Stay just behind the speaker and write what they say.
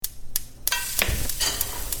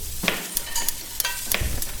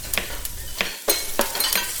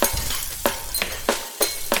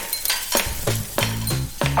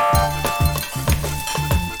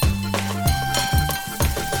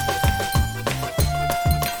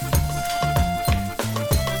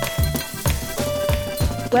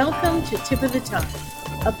Welcome to Tip of the Tongue,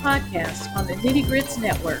 a podcast on the Nitty Grits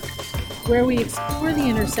Network, where we explore the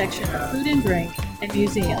intersection of food and drink and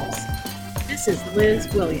museums. This is Liz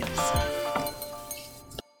Williams.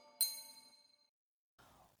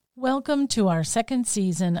 Welcome to our second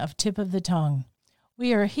season of Tip of the Tongue.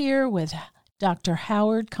 We are here with Dr.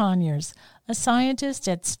 Howard Conyers, a scientist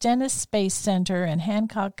at Stennis Space Center in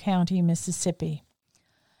Hancock County, Mississippi.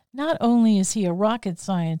 Not only is he a rocket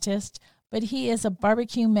scientist, but he is a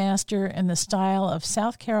barbecue master in the style of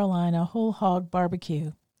South Carolina whole hog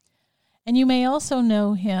barbecue. And you may also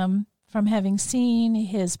know him from having seen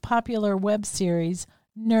his popular web series,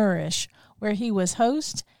 Nourish, where he was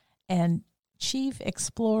host and chief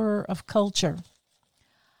explorer of culture.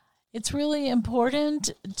 It's really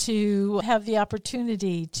important to have the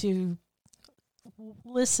opportunity to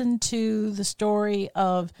listen to the story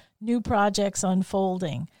of new projects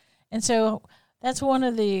unfolding. And so that's one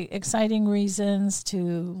of the exciting reasons to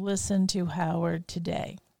listen to Howard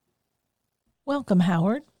today. Welcome,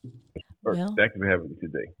 Howard. Well, thank you for having me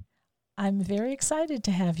today. I'm very excited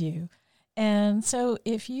to have you. And so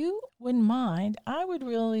if you wouldn't mind, I would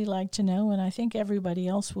really like to know, and I think everybody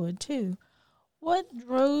else would too, what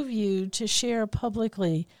drove you to share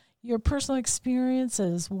publicly your personal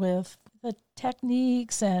experiences with the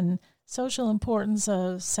techniques and social importance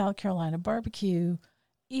of South Carolina barbecue,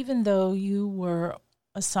 even though you were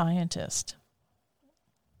a scientist?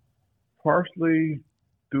 Partially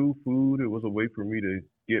through food. It was a way for me to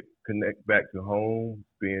connect back to home,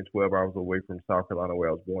 being 12 hours away from South Carolina where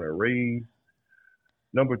I was born and raised.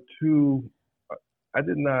 Number two, I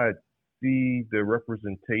did not see the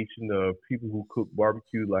representation of people who cook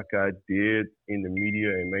barbecue like I did in the media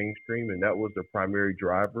and mainstream, and that was the primary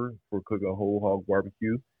driver for cooking whole hog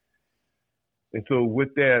barbecue. And so with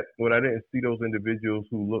that, when I didn't see those individuals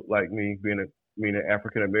who looked like me, being an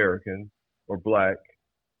African American or Black,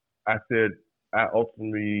 I said I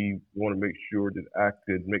ultimately want to make sure that I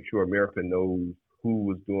could make sure America knows who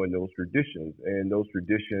was doing those traditions. And those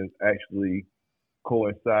traditions actually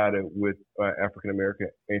coincided with African American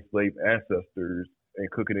enslaved ancestors and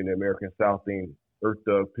cooking in the American South in earth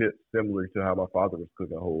dug pits, similar to how my father was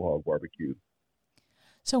cooking whole hog barbecue.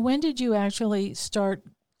 So when did you actually start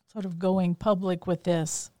sort of going public with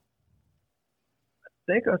this?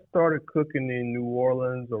 I think I started cooking in New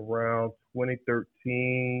Orleans around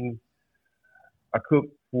 2013. I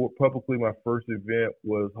cooked publicly. My first event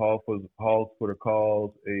was Hogs for the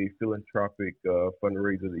Cause, a philanthropic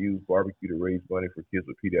fundraiser that used barbecue to raise money for kids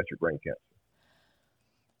with pediatric brain cancer.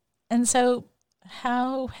 And so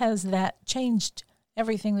how has that changed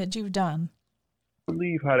everything that you've done? I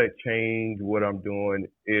believe how that changed what I'm doing.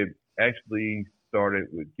 It actually started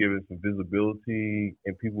with giving some visibility,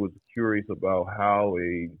 and people was curious about how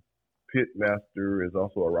a pit master is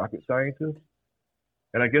also a rocket scientist.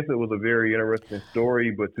 And I guess it was a very interesting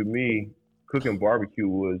story, but to me, cooking barbecue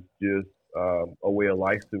was just a way of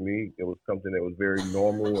life to me. It was something that was very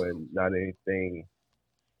normal and not anything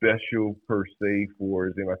special per se for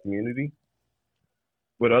us in my community.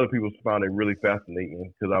 But other people found it really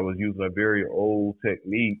fascinating because I was using a very old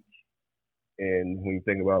technique. And when you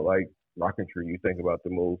think about like rocketry, you think about the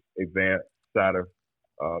most advanced side of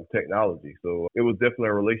technology. So it was definitely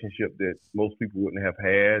a relationship that most people wouldn't have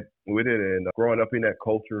had with it. And growing up in that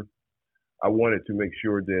culture, I wanted to make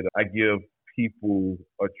sure that I give people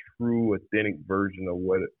a true, authentic version of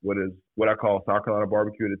what I call South Carolina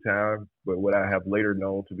barbecue at the time, but what I have later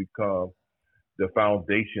known to become the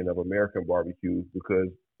foundation of American barbecue, because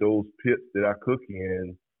those pits that I cook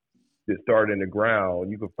in that start in the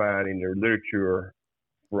ground, you can find in their literature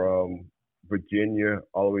from Virginia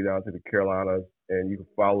all the way down to the Carolinas, and you can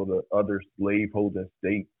follow the other slave-holding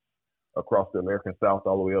states across the American South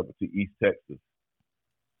all the way up to East Texas.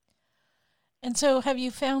 And so have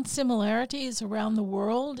you found similarities around the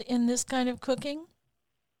world in this kind of cooking?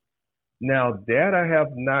 Now, that I have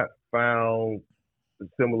not found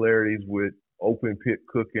similarities with open pit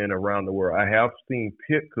cooking around the world. I have seen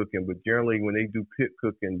pit cooking, but generally when they do pit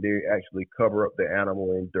cooking, they actually cover up the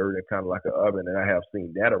animal in dirt and kind of like an oven, and I have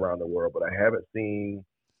seen that around the world, but I haven't seen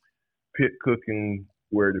pit cooking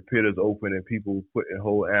where the pit is open and people putting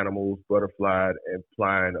whole animals, butterflied, and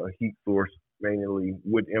applying a heat source, mainly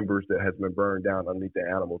wood embers that has been burned down underneath the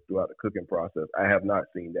animals throughout the cooking process. I have not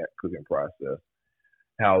seen that cooking process,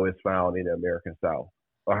 how it's found in the American South,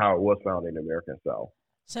 or how it was found in the American South.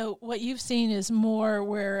 So what you've seen is more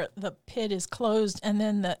where the pit is closed and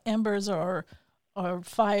then the embers or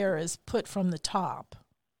fire is put from the top.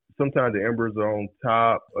 sometimes the embers are on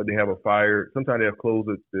top, or they have a fire. Sometimes they'll close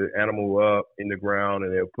the animal up in the ground,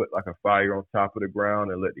 and they'll put like a fire on top of the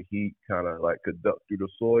ground and let the heat kind of like conduct through the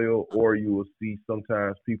soil. Or you will see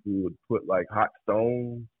sometimes people would put like hot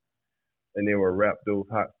stones, and they will wrap those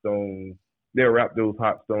hot stones. They'll wrap those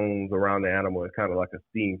hot stones around the animal. It's kind of like a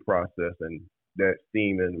steam process, and that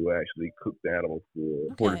steaming will actually cook the animal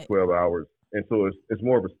for 4 to 12 hours. And so it's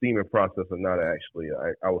more of a steaming process and not actually,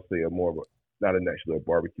 I would say, not actually a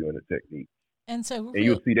barbecuing technique. And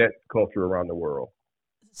you'll see that culture around the world.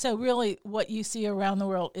 So really what you see around the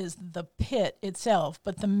world is the pit itself,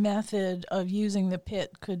 but the method of using the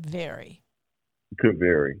pit could vary. It could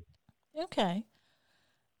vary. Okay.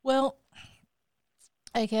 Well,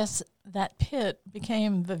 I guess that pit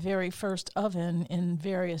became the very first oven in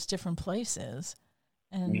various different places.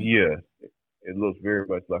 And yes, it looks very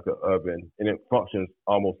much like an oven, and it functions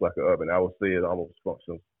almost like an oven. I would say it almost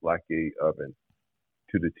functions like a oven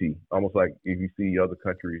to the T. Almost like if you see other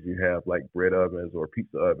countries, you have like bread ovens or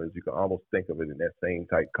pizza ovens. You can almost think of it in that same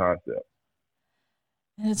type concept.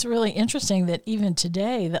 And it's really interesting that even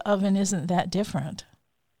today, the oven isn't that different.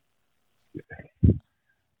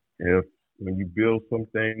 When you build some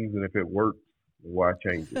things and if it works, why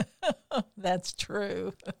change it? That's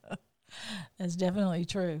true. That's definitely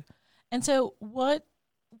true. And so what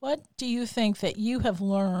do you think that you have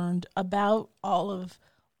learned about all of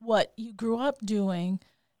what you grew up doing,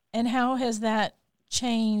 and how has that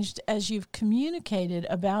changed as you've communicated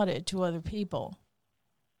about it to other people?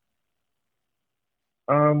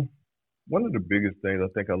 One of the biggest things I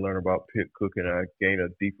think I learned about pit cooking, I gained a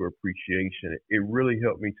deeper appreciation. It really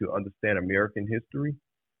helped me to understand American history,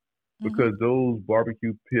 because those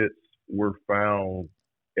barbecue pits were found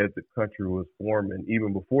as the country was forming,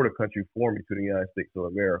 even before the country formed into the United States of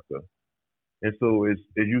America. And so as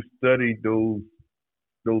you study those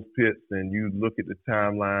pits and you look at the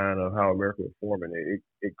timeline of how America was forming,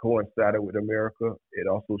 it coincided with America. It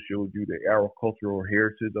also showed you the agricultural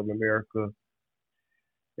heritage of America.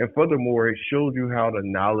 And furthermore, it showed you how the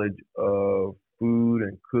knowledge of food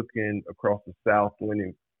and cooking across the South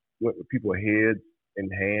went with people's heads and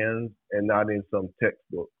hands, and not in some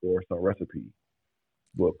textbook or some recipe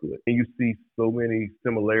booklet. And you see so many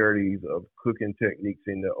similarities of cooking techniques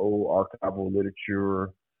in the old archival literature.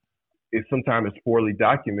 Sometimes it's poorly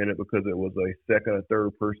documented because it was a second or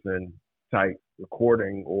third person type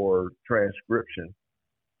recording or transcription.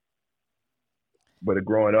 But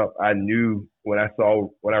growing up, I knew when I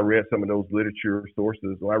read some of those literature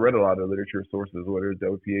sources, when I read a lot of literature sources, whether it's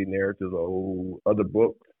WPA narratives or other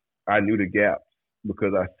books, I knew the gaps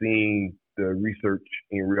because I seen the research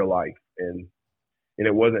in real life. And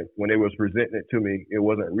it wasn't, when they was presenting it to me, it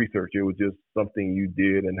wasn't research. It was just something you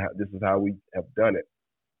did, and this is how we have done it.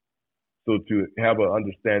 So to have an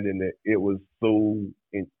understanding that it was so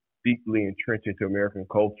deeply entrenched into American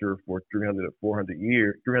culture for 350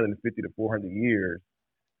 to 400 years,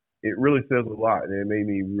 it really says a lot. And it made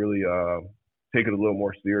me really take it a little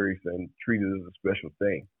more serious and treat it as a special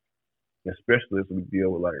thing, especially as we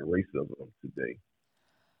deal with like racism today.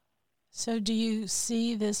 So do you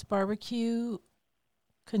see this barbecue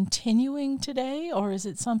continuing today, or is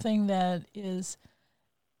it something that is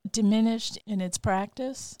diminished in its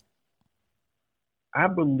practice? I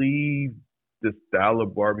believe the style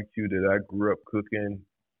of barbecue that I grew up cooking,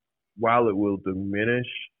 while it will diminish,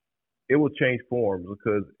 it will change forms,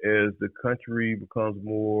 because as the country becomes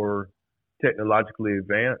more technologically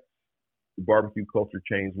advanced, the barbecue culture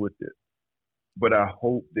changes with it. But I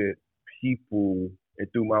hope that people, and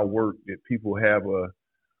through my work, that people have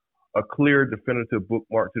a clear, definitive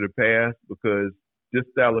bookmark to the past, because this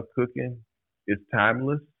style of cooking is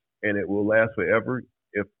timeless and it will last forever.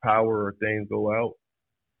 If power or things go out,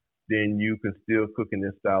 then you can still cook in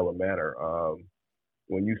this style of manner.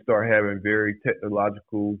 When you start having very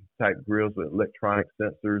technological type grills with electronic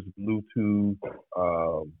sensors, Bluetooth,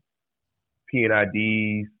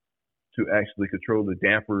 PNIDs to actually control the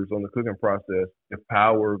dampers on the cooking process, if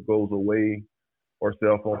power goes away or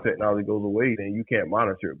cell phone technology goes away, then you can't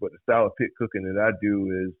monitor it. But the style of pit cooking that I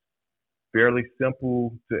do is fairly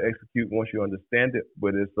simple to execute once you understand it,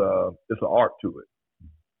 but it's an art to it.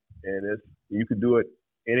 And you could do it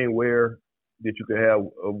anywhere that you could have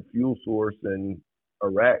a fuel source and a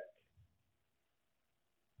rack.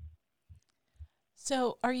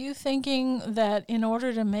 So are you thinking that in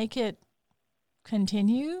order to make it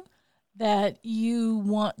continue, that you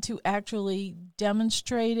want to actually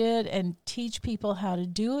demonstrate it and teach people how to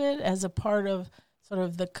do it as a part of sort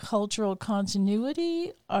of the cultural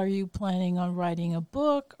continuity? Are you planning on writing a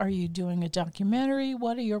book? Are you doing a documentary?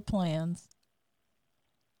 What are your plans?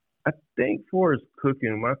 I think for as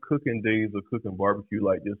cooking, my cooking days of cooking barbecue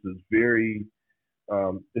like this is very,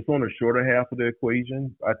 it's on the shorter half of the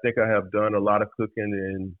equation. I think I have done a lot of cooking,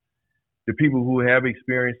 and the people who have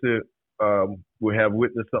experienced it will have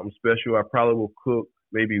witnessed something special. I probably will cook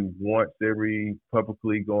maybe once every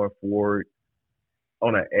publicly going forward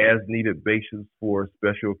on an as needed basis for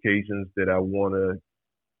special occasions that I want to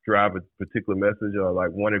drive a particular message. Or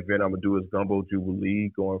like one event I'm gonna do is Gumbo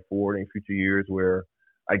Jubilee going forward in future years, where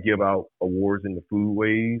I give out awards in the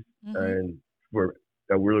foodways, Mm-hmm. and for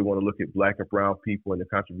I really want to look at Black and Brown people and the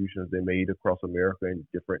contributions they made across America in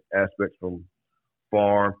different aspects, from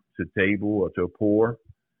farm to table or to poor.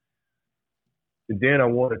 And then I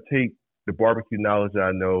want to take the barbecue knowledge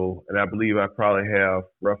I know, and I believe I probably have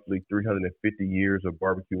roughly 350 years of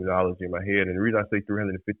barbecue knowledge in my head. And the reason I say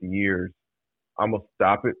 350 years, I'm gonna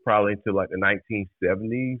stop it probably until like the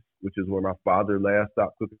 1970s, which is where my father last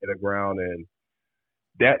stopped cooking at the ground, and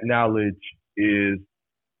that knowledge is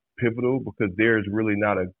pivotal because there's really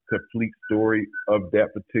not a complete story of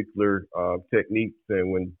that particular technique.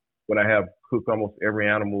 And when I have cooked almost every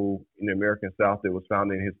animal in the American South that was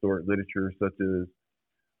found in historic literature, such as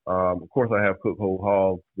of course I have cooked whole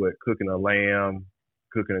hogs, but cooking a lamb,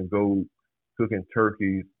 cooking a goat, cooking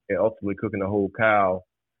turkeys, and ultimately cooking a whole cow.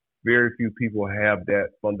 Very few people have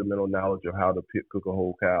that fundamental knowledge of how to cook a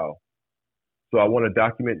whole cow. So I want to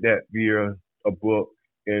document that via a book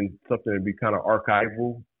and something to be kind of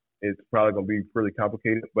archival. It's probably going to be really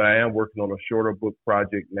complicated, but I am working on a shorter book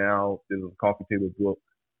project now. This is a coffee table book,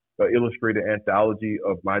 an illustrated anthology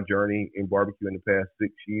of my journey in barbecue in the past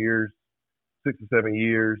 6 years, 6 or 7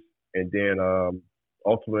 years, and then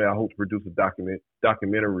ultimately I hope to produce a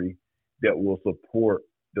documentary that will support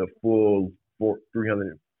the full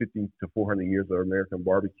 350 to 400 years of American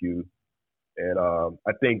barbecue. And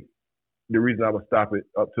I think the reason I would stop it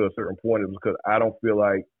up to a certain point is because I don't feel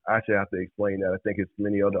like I should have to explain that. I think it's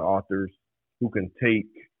many other authors who can take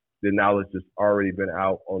the knowledge that's already been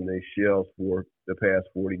out on their shelves for the past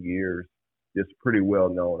 40 years. It's pretty well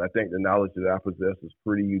known. I think the knowledge that I possess is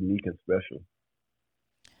pretty unique and special.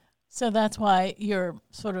 So that's why your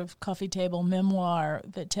sort of coffee table memoir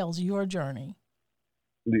that tells your journey.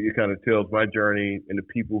 It kind of tells my journey and the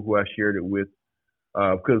people who I shared it with.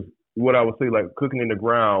 Because what I would say, like cooking in the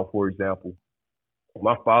ground, for example,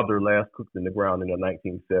 my father last cooked in the ground in the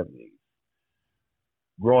 1970s.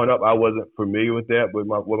 Growing up, I wasn't familiar with that, but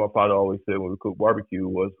what my father always said when we cooked barbecue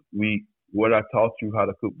was, what I taught you how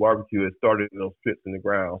to cook barbecue, it started in those pits in the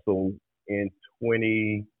ground. So in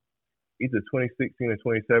 2016 or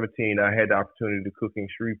 2017, I had the opportunity to cook in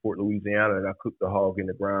Shreveport, Louisiana, and I cooked the hog in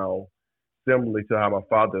the ground, similarly to how my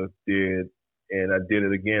father did. And I did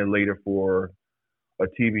it again later for a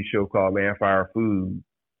TV show called Man Fire Food.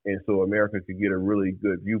 And so America could get a really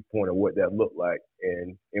good viewpoint of what that looked like.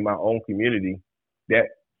 And in my own community, that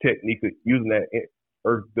technique of using that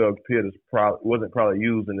earth dug pit wasn't probably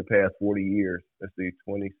used in the past 40 years. Let's see,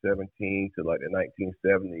 2017 to like the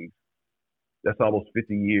 1970s. That's almost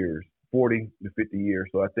 50 years, 40 to 50 years.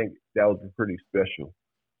 So I think that was pretty special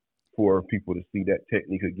for people to see that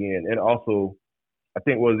technique again. And also, I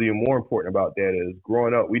think what was even more important about that is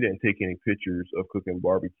growing up, we didn't take any pictures of cooking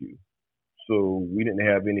barbecue. So we didn't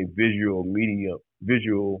have any visual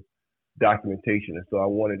documentation. And so I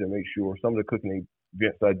wanted to make sure some of the cooking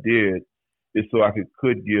events I did is so I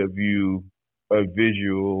could give you a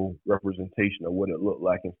visual representation of what it looked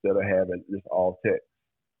like instead of having this all text.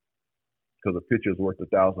 Because a picture is worth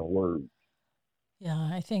 1,000 words. Yeah,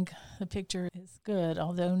 I think the picture is good,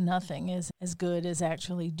 although nothing is as good as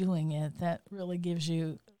actually doing it. That really gives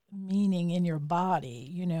you meaning in your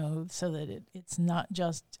body, so that it's not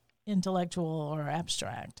just intellectual or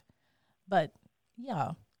abstract. But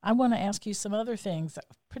yeah, I want to ask you some other things.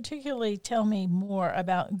 Particularly, tell me more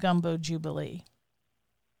about Gumbo Jubilee.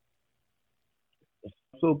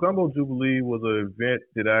 So Gumbo Jubilee was an event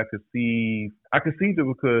that I conceived it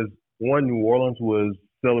because one, New Orleans was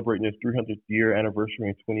celebrating its 300th year anniversary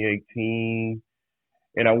in 2018.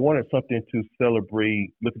 And I wanted something to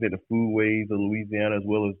celebrate looking at the foodways of Louisiana as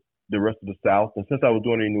well as the rest of the South. And since I was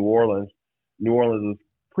doing it in New Orleans is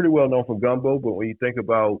pretty well known for gumbo, but when you think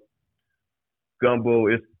about gumbo,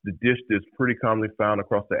 it's the dish that's pretty commonly found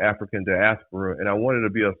across the African diaspora. And I wanted it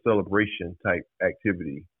to be a celebration type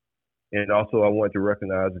activity. And also I wanted to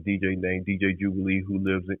recognize a DJ named DJ Jubilee who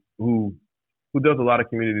does a lot of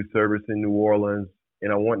community service in New Orleans.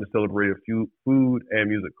 And I wanted to celebrate a few food and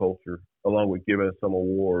music culture, along with giving some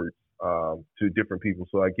awards to different people.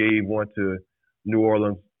 So I gave one to New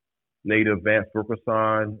Orleans native Vance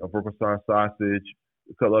Verperson, a Verperson sausage.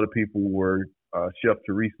 A couple other people were Chef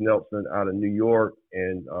Therese Nelson out of New York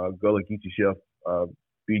and Gullah Geechee chef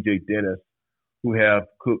BJ Dennis, who have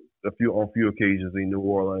cooked on a few occasions in New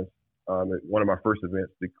Orleans. At one of my first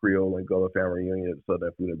events, the Creole and Gullah Family Reunion at the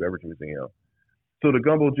Southern Food and Beverage Museum. So the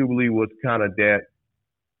Gumbo Jubilee was kind of that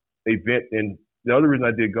event. And the other reason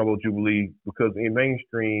I did Gumbo Jubilee, because in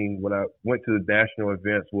mainstream, when I went to the national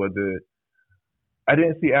events, I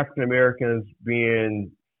didn't see African Americans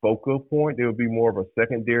being focal point. They would be more of a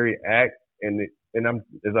secondary act.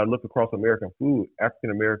 As I look across American food,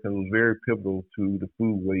 African Americans was very pivotal to the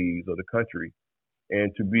foodways of the country.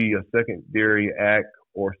 And to be a secondary act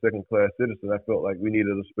or second-class citizen, I felt like we needed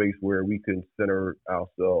a space where we could center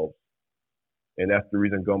ourselves. And that's the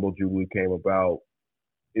reason Gumbo Jubilee came about,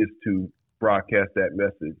 is to broadcast that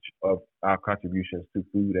message of our contributions to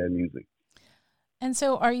food and music. And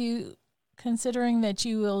so are you considering that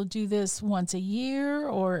you will do this once a year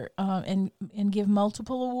or and give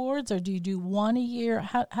multiple awards, or do you do one a year?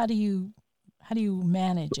 How do you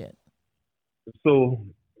manage it? So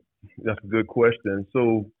that's a good question.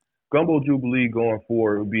 So Gumbo Jubilee going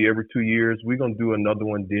forward will be every 2 years. We're going to do another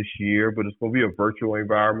one this year, but it's going to be a virtual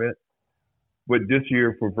environment. But this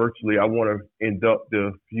year, for virtually, I want to induct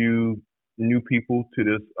a few new people to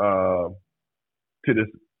this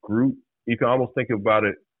group. You can almost think about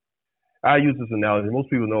it. I use this analogy.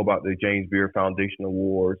 Most people know about the James Beard Foundation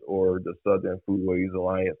Awards or the Southern Foodways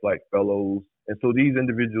Alliance, like fellows. And so these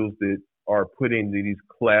individuals that are put into these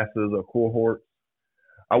classes or cohorts,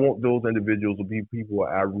 I want those individuals to be people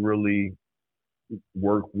I really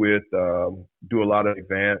work with, do a lot of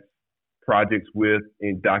advanced projects with,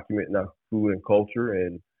 and documenting our food and culture,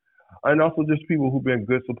 and also just people who've been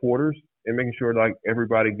good supporters and making sure like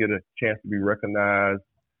everybody get a chance to be recognized.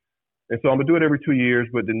 And so I'm gonna do it every 2 years,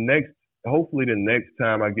 but hopefully the next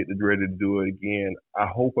time I get ready to do it again, I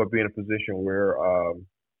hope I'll be in a position where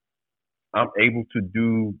I'm able to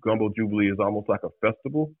do Gumbo Jubilee as almost like a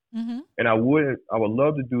festival. Mm-hmm. And I would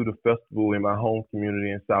love to do the festival in my home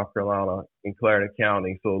community in South Carolina, in Clarendon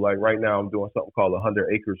County. So like right now I'm doing something called the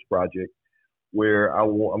 100 Acres Project, where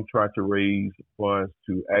I'm trying to raise funds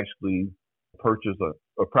to actually purchase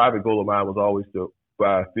a private goal of mine was always to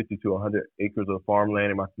buy 50 to 100 acres of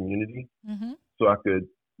farmland in my community. Mm-hmm.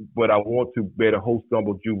 But I want to be able to host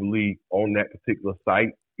Gumbo Jubilee on that particular site,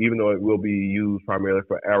 even though it will be used primarily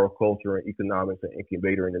for agriculture and economics and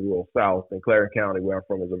incubator in the rural South. And Clarendon County, where I'm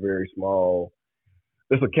from, is a very small,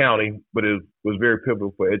 it's a county, but it was very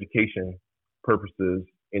pivotal for education purposes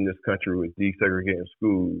in this country with desegregating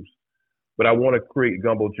schools. But I want to create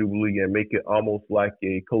Gumbo Jubilee and make it almost like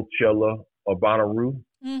a Coachella or Bonnaroo,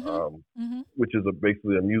 which is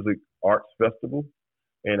basically a music arts festival.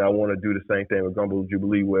 And I want to do the same thing with Gumbo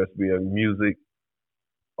Jubilee, where it's be a music,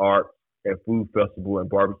 art, and food festival, and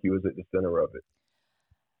barbecue is at the center of it.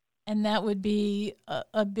 And that would be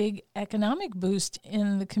a big economic boost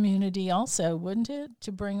in the community also, wouldn't it?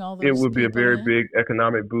 To bring all those It would be a very in? big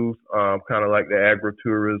economic boost, kind of like the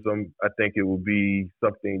agritourism. I think it would be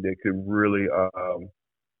something that could really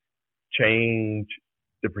change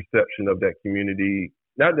the perception of that community.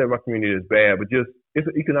 Not that my community is bad, but just it's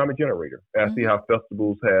an economic generator. I see how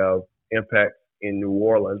festivals have impact in New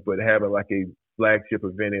Orleans, but having like a flagship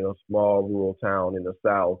event in a small rural town in the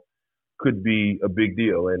South could be a big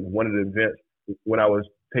deal. And one of the events, when I was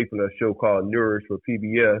taping a show called Nourish for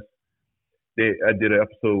PBS, I did an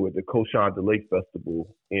episode with the Cochon de Lake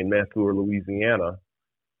Festival in Mansour, Louisiana.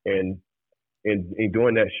 And in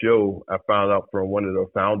doing that show, I found out from one of the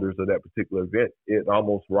founders of that particular event, it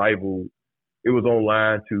almost rivaled. It was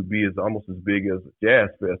online to be almost as big as Jazz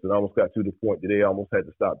Fest. It almost got to the point that they almost had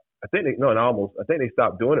to stop. I think they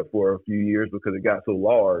stopped doing it for a few years because it got so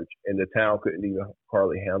large and the town couldn't even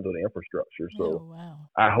hardly handle the infrastructure. So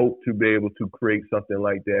I hope to be able to create something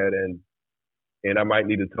like that. And I might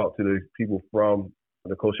need to talk to the people from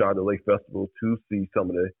the Cochon de Lake Festival to see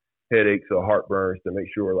some of the headaches or heartburns to make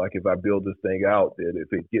sure, like, if I build this thing out, that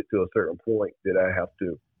if it gets to a certain point, that I have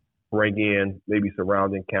to bring in maybe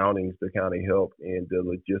surrounding counties to kind of help in the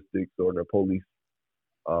logistics or the police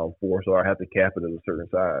force, or I have to cap it at a certain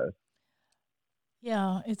size.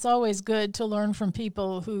 Yeah, it's always good to learn from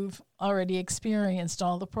people who've already experienced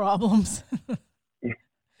all the problems.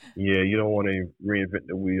 Yeah, you don't want to reinvent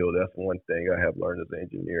the wheel. That's one thing I have learned as an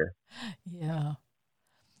engineer. Yeah.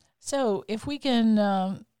 So if we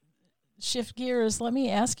can shift gears, let me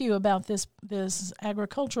ask you about this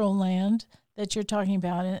agricultural land that you're talking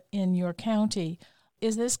about in your county.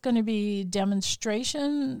 Is this going to be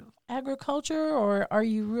demonstration agriculture, or are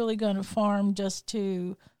you really going to farm just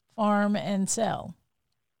to farm and sell?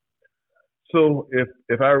 So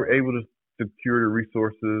if I were able secure the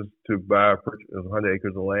resources to buy purchase 100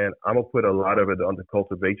 acres of land, I'm gonna put a lot of it under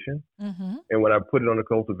cultivation. Mm-hmm. And when I put it under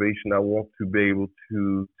cultivation, I want to be able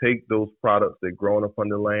to take those products that grown up on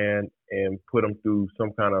the land and put them through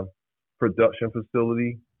some kind of production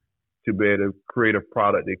facility to be able to create a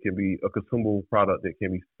product that can be a consumable product that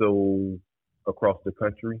can be sold across the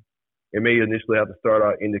country. It may initially have to start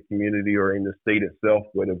out in the community or in the state itself,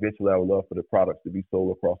 but eventually I would love for the products to be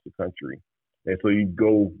sold across the country. And so you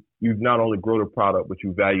not only grow the product, but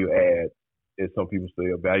you value add, as some people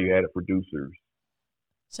say, a value added producers.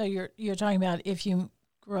 So you're talking about if you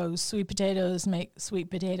grow sweet potatoes, make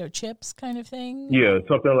sweet potato chips kind of thing? Yeah,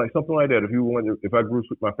 something like that. If I grew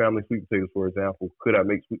my family sweet potatoes, for example, could I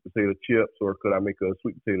make sweet potato chips, or could I make a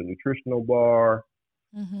sweet potato nutritional bar?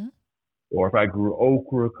 Mm-hmm. Or if I grew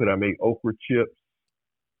okra, could I make okra chips?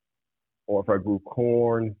 Or if I grew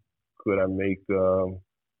corn, could I make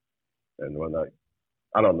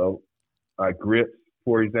grits,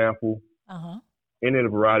 for example? Uh-huh. And then a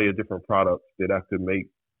variety of different products that I could make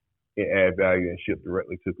and add value and ship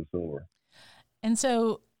directly to consumer. And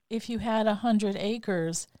so if you had 100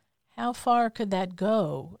 acres, how far could that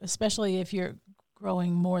go, especially if you're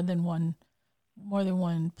growing more than one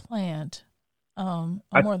plant,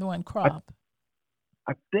 more than one crop?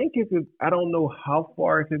 I think I don't know how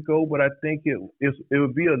far it could go, but I think it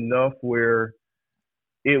would be enough where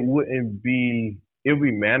it would be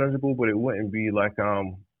manageable, but it wouldn't be like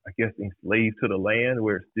I guess enslaved to the land,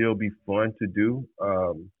 where it still be fun to do.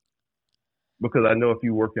 Because I know if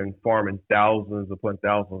you work in farming thousands upon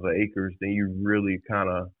thousands of acres, then you really kind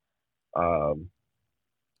of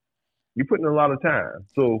you put in a lot of time.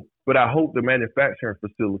 So, but I hope the manufacturing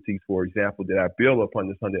facilities, for example, that I build upon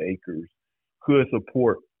this 100 acres could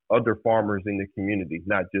support other farmers in the community,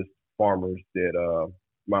 not just farmers that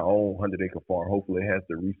my own 100-acre farm hopefully has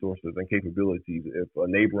the resources and capabilities. If a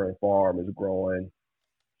neighboring farm is growing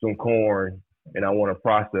some corn and I want to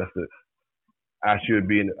process it, I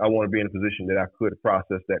want to be in a position that I could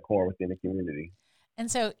process that corn within the community.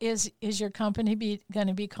 And so is your company going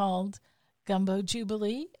to be called Gumbo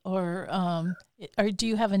Jubilee, or do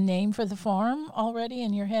you have a name for the farm already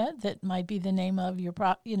in your head that might be the name of your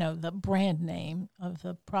the brand name of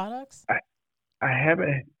the products? I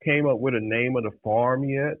haven't came up with a name of the farm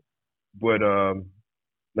yet, but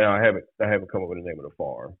now I haven't come up with a name of the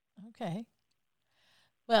farm. Okay.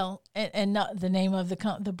 Well, and not the name of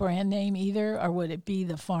the brand name either, or would it be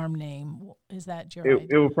the farm name? Is that your idea?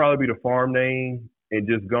 It would probably be the farm name and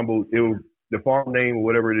just Gumbo. The farm name,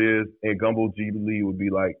 whatever it is, and Gumbo Jubilee would be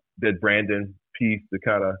like that branding piece to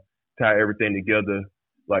kind of tie everything together.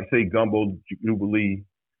 Like say Gumbo Jubilee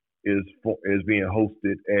is being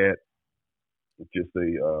hosted at just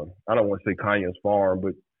I don't want to say Kanye's farm,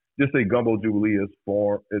 but just say Gumbo Jubilee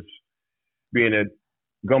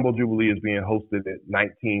Gumbo Jubilee is being hosted at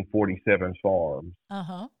 1947 Farms.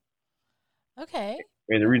 Uh-huh. Okay.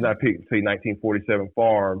 And the reason I picked say 1947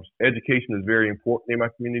 Farms, education is very important in my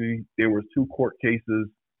community. There were 2 court cases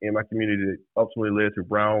in my community that ultimately led to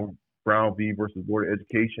Brown v. versus Board of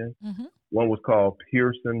Education. Mm-hmm. One was called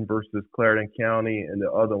Pearson versus Clarendon County, and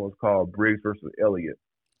the other one was called Briggs versus Elliott.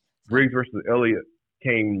 Briggs versus Elliott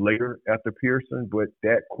came later after Pearson, but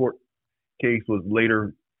that court case was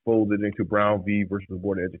later folded into Brown v. versus the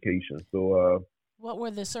Board of Education. So, what were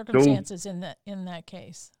the circumstances in that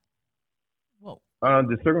case? Well,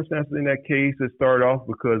 the circumstances in that case, it started off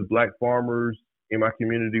because Black farmers in my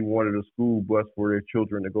community wanted a school bus for their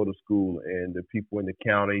children to go to school, and the people in the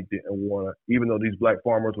county didn't want to. Even though these Black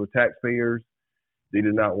farmers were taxpayers, they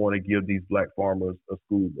did not want to give these Black farmers a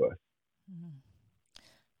school bus. Mm-hmm.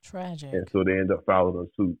 Tragic. And so they ended up filing a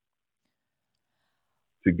suit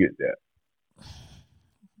to get that.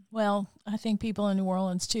 Well, I think people in New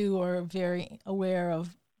Orleans, too, are very aware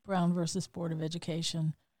of Brown versus Board of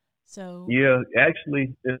Education. So yeah,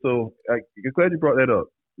 actually, and so I'm glad you brought that up,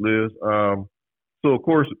 Liz. So, of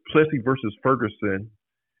course, Plessy versus Ferguson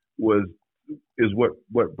is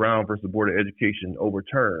what Brown versus Board of Education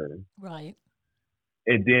overturned. Right.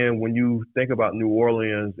 And then when you think about New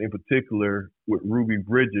Orleans in particular with Ruby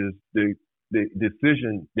Bridges, the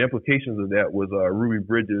decision, the implications of that was Ruby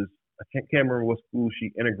Bridges, I can't remember what school she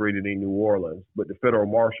integrated in New Orleans, but the federal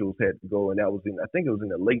marshals had to go, and that was I think it was in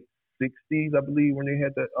the late 60s, I believe, when they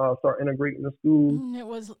had to start integrating the schools. It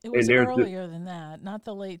was earlier than that, not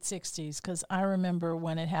the late 60s, because I remember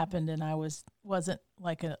when it happened, and I wasn't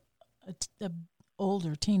like a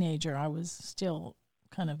older teenager. I was still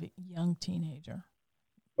kind of a young teenager.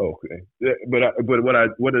 Okay, but what I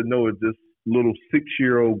know is little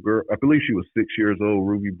 6-year-old girl, I believe she was 6 years old,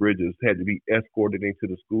 Ruby Bridges, had to be escorted into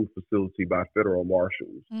the school facility by federal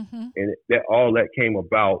marshals. Mm-hmm. And all that came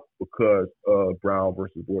about because of Brown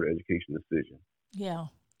versus Board of Education decision. Yeah.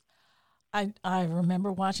 I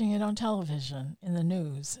remember watching it on television in the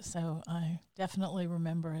news, so I definitely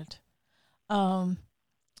remember it.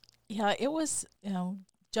 Yeah, it was,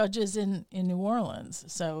 judges in New Orleans.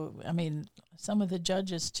 So, I mean, some of the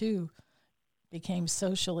judges, too, became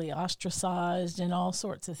socially ostracized and all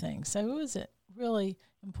sorts of things. So it was a really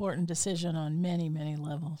important decision on many, many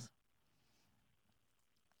levels.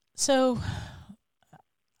 So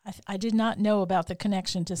I did not know about the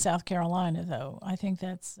connection to South Carolina, though. I think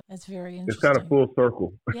that's very interesting. It's kind of full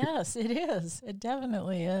circle. Yes, it is. It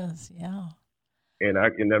definitely is. Yeah. And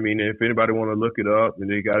I mean, if anybody want to look it up and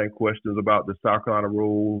they got any questions about the South Carolina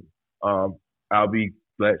rule, I'll be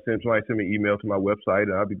glad send me an email to my website,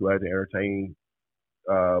 and I'll be glad to entertain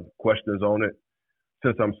questions on it.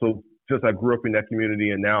 Since I grew up in that community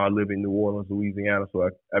and now I live in New Orleans, Louisiana, so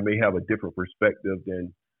I may have a different perspective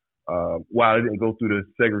than while I didn't go through the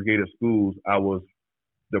segregated schools, I was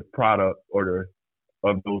the product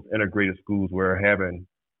of those integrated schools where having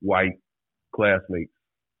white classmates.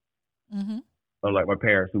 Mm-hmm. Unlike my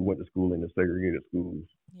parents who went to school in the segregated schools.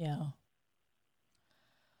 Yeah.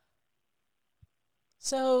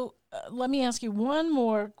 So let me ask you one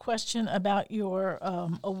more question about your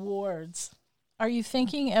awards. Are you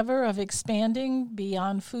thinking ever of expanding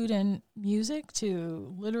beyond food and music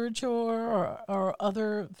to literature or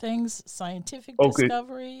other things, scientific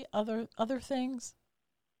discovery, other things?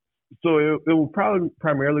 So it will probably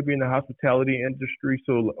primarily be in the hospitality industry,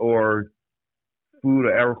 or food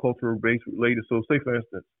or agricultural based related. So say for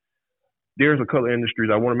instance, there's a couple of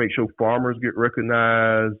industries I want to make sure farmers get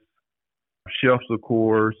recognized, chefs of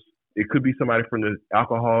course. It could be somebody from the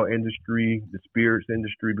alcohol industry, the spirits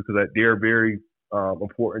industry, because they're very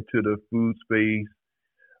important to the food space.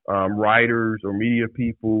 Writers or media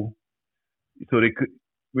people. So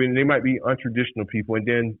they might be untraditional people. And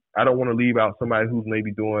then I don't want to leave out somebody who's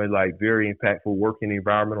maybe doing like very impactful work in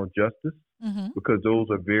environmental justice, mm-hmm. because those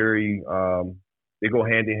are very they go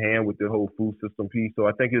hand in hand with the whole food system piece. So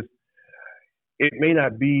I think it may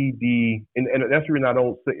not be and that's the reason I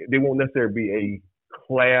don't say they won't necessarily be a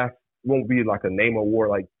class, won't be like a name award,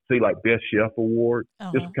 like say like Best Chef Award.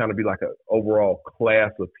 Uh-huh. This will kind of be like an overall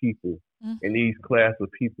class of people. Mm-hmm. And these class of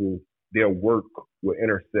people, their work will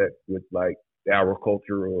intersect with like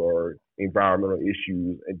agriculture or environmental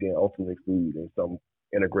issues and then ultimately food in some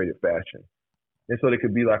integrated fashion. And so they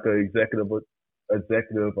could be like an executive,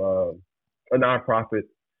 a nonprofit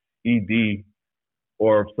ED,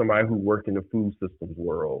 or somebody who worked in the food systems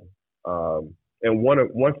world. And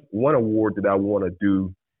one award that I want to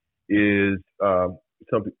do is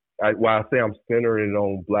something. While I say I'm centering it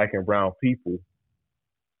on Black and Brown people,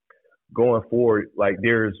 going forward, like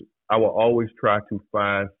I will always try to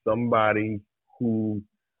find somebody who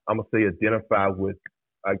I'm gonna say identify with,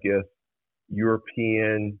 I guess,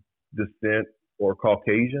 European descent or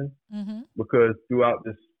Caucasian, mm-hmm. because throughout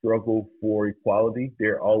this struggle for equality,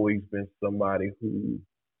 there always been somebody who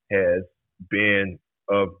has been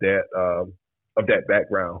of that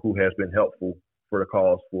background, who has been helpful for the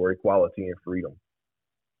cause for equality and freedom.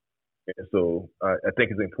 And so I think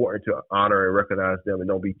it's important to honor and recognize them and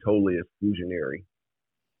don't be totally exclusionary.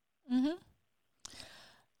 Mm-hmm.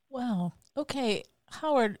 Wow. Okay,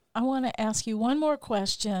 Howard, I want to ask you one more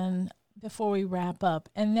question before we wrap up,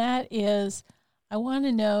 and that is, I want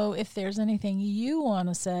to know if there's anything you want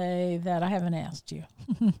to say that I haven't asked you.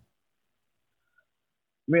 I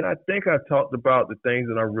mean, I think I talked about the things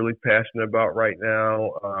that I'm really passionate about right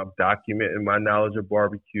now, documenting my knowledge of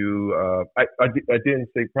barbecue. I probably didn't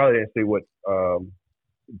say what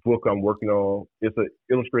book I'm working on. It's an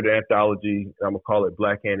illustrated anthology, and I'm going to call it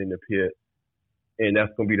Black Hand in the Pit. And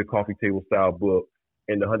that's going to be the coffee table style book,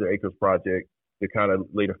 and the 100 Acres Project to kind of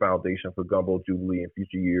lay the foundation for Gumbo Jubilee in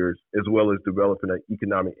future years, as well as developing an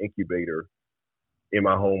economic incubator in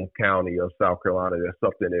my home county of South Carolina. That's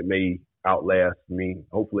something that may outlast me,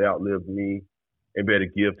 hopefully outlive me, and better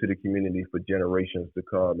give to the community for generations to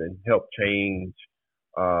come and help change,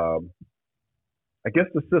 I guess,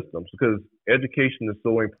 the systems, because education is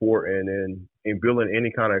so important in building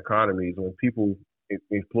any kind of economies. When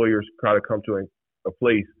employers try to come to a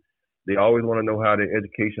place, they always want to know how the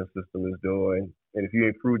education system is doing. And if you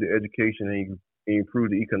improve the education and you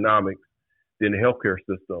improve the economics, then the healthcare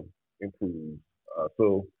system improves.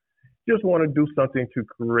 So just want to do something to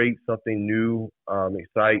create something new,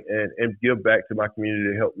 excite, and give back to my community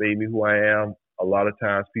that helped made me who I am. A lot of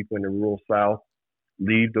times people in the rural South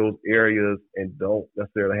leave those areas and don't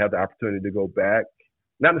necessarily have the opportunity to go back,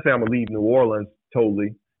 not to say I'm going to leave New Orleans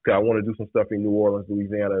totally, because I want to do some stuff in New Orleans,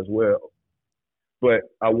 Louisiana as well. But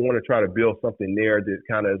I want to try to build something there that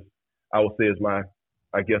kind of, I would say, is my,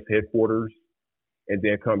 I guess, headquarters, and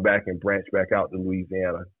then come back and branch back out to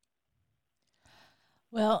Louisiana.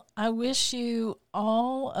 Well, I wish you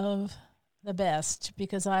all of the best,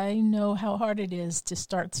 because I know how hard it is to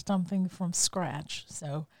start something from scratch.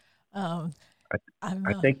 So I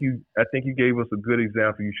think you gave us a good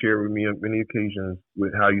example. You shared with me on many occasions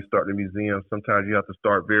with how you start the museum. Sometimes you have to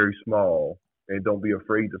start very small, and don't be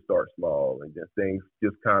afraid to start small, and then things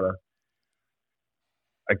just kind of,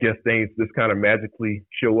 I guess things just kind of magically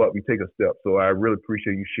show up. You take a step. So I really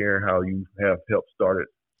appreciate you sharing how you have helped start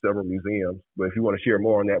several museums. But if you want to share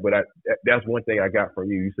more on that, but that's one thing I got from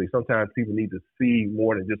you. You say sometimes people need to see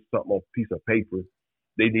more than just something on a piece of paper.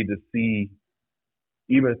 They need to see,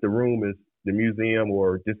 even if the room is the museum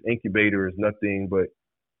or this incubator is nothing but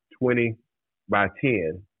 20 by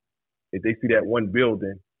 10. If they see that one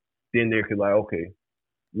building, then they're like, okay,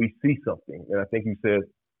 we see something. And I think you said,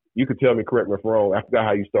 you could tell me, correct me if I'm wrong, I forgot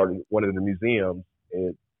how you started one of the museums,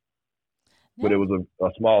 but it was a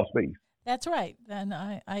small space. That's right. And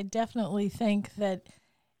I definitely think that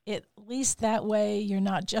at least that way you're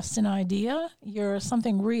not just an idea, you're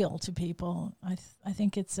something real to people. I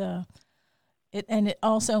think it's and it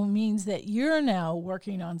also means that you're now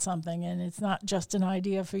working on something, and it's not just an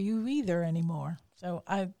idea for you either anymore. So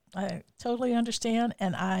I totally understand,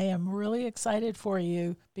 and I am really excited for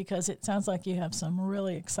you, because it sounds like you have some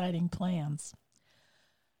really exciting plans.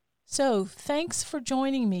 So thanks for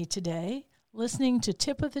joining me today, listening to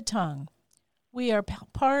Tip of the Tongue. We are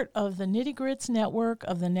part of the Nitty Grits Network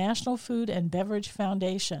of the National Food and Beverage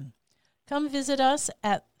Foundation. Come visit us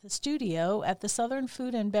at the studio at the Southern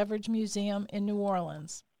Food and Beverage Museum in New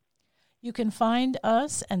Orleans. You can find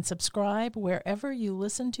us and subscribe wherever you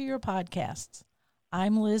listen to your podcasts.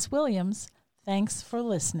 I'm Liz Williams. Thanks for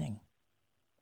listening.